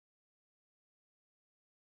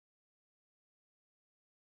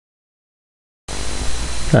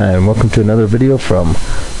And welcome to another video from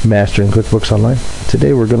Mastering QuickBooks Online.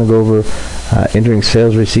 Today we're going to go over entering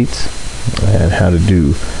sales receipts and how to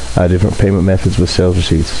do different payment methods with sales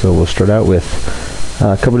receipts. So we'll start out with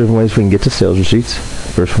a couple different ways we can get to sales receipts.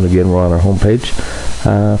 First one, again, we're on our home page.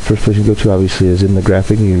 First place you go to obviously is in the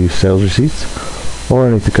graphic. You use sales receipts, or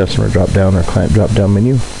underneath the customer drop down or client drop down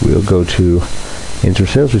menu, we'll go to enter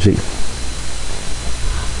sales receipt.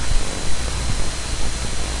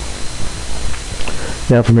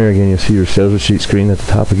 Now from here, again, you'll see your sales receipt screen. At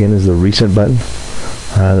the top again is the recent button.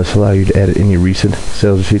 This will allow you to edit any recent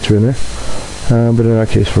sales receipts are in there. But in our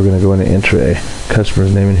case, we're going to go in and enter a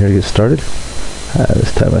customer's name in here to get started.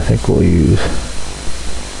 This time I think we'll use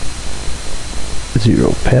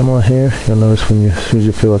 0 Pamela here. You'll notice as soon as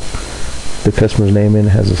you fill the customer's name in, it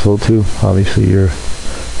has a sold to, obviously your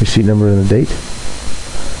receipt number and the date.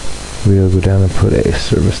 We'll go down and put a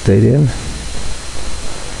service date in.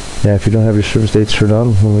 Now, if you don't have your service dates turned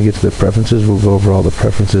on, when we get to the preferences, we'll go over all the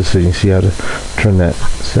preferences so you can see how to turn that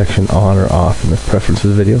section on or off in the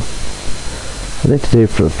preferences video. I think today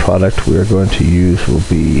for the product we are going to use will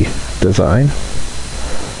be design.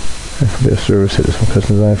 If we have service, it is from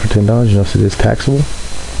custom design for $10. You notice it is taxable.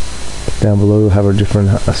 Down below we'll have our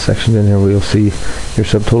different sections in here where you'll see your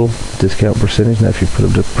subtotal, discount percentage. Now if you put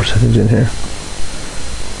up the percentage in here,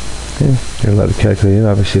 okay, you're allowed to calculate it.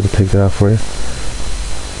 Obviously it'll take that out for you.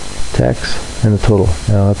 Tax and the total.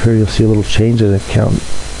 Now up here you'll see a little change in the account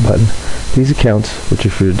button. These accounts, which are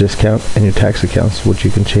for your discount and your tax accounts, which you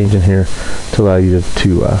can change in here to allow you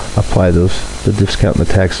to apply the discount and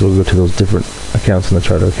the tax will go to those different accounts in the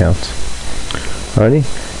chart of accounts. Alrighty,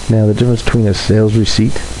 now the difference between a sales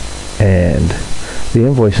receipt and the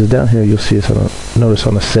invoices, down here you'll see notice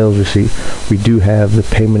on the sales receipt we do have the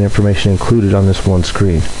payment information included on this one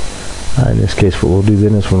screen. In this case, what we'll do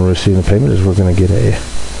then is when we're receiving the payment is we're going to get a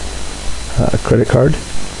credit card,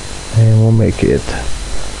 and we'll make it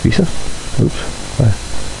Visa.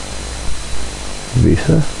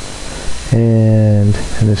 Visa. And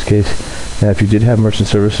in this case, now if you did have merchant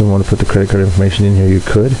service and want to put the credit card information in here, you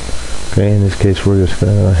could. Okay, in this case we're just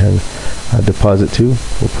going to go ahead and deposit to.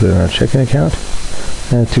 We'll put it in our checking account,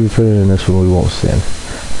 and to put it in this one we won't send.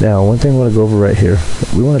 Now one thing I want to go over right here,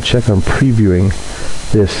 we want to check on previewing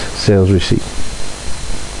this sales receipt.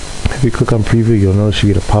 If you click on preview, you'll notice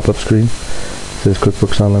you get a pop-up screen. It says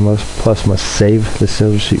QuickBooks Online Plus must save the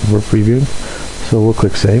sales receipt we're previewing. So we'll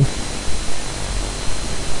click save.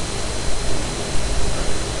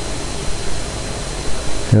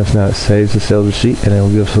 Notice now it saves the sales receipt, and it will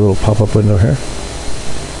give us a little pop-up window here.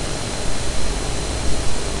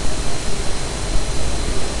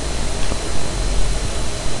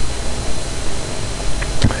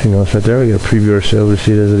 You notice right there we get a preview our sales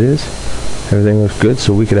receipt as it is. Everything looks good,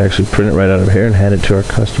 so we could actually print it right out of here and hand it to our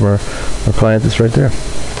customer or client that's right there.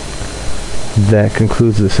 That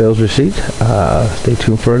concludes the sales receipt. Stay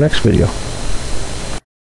tuned for our next video.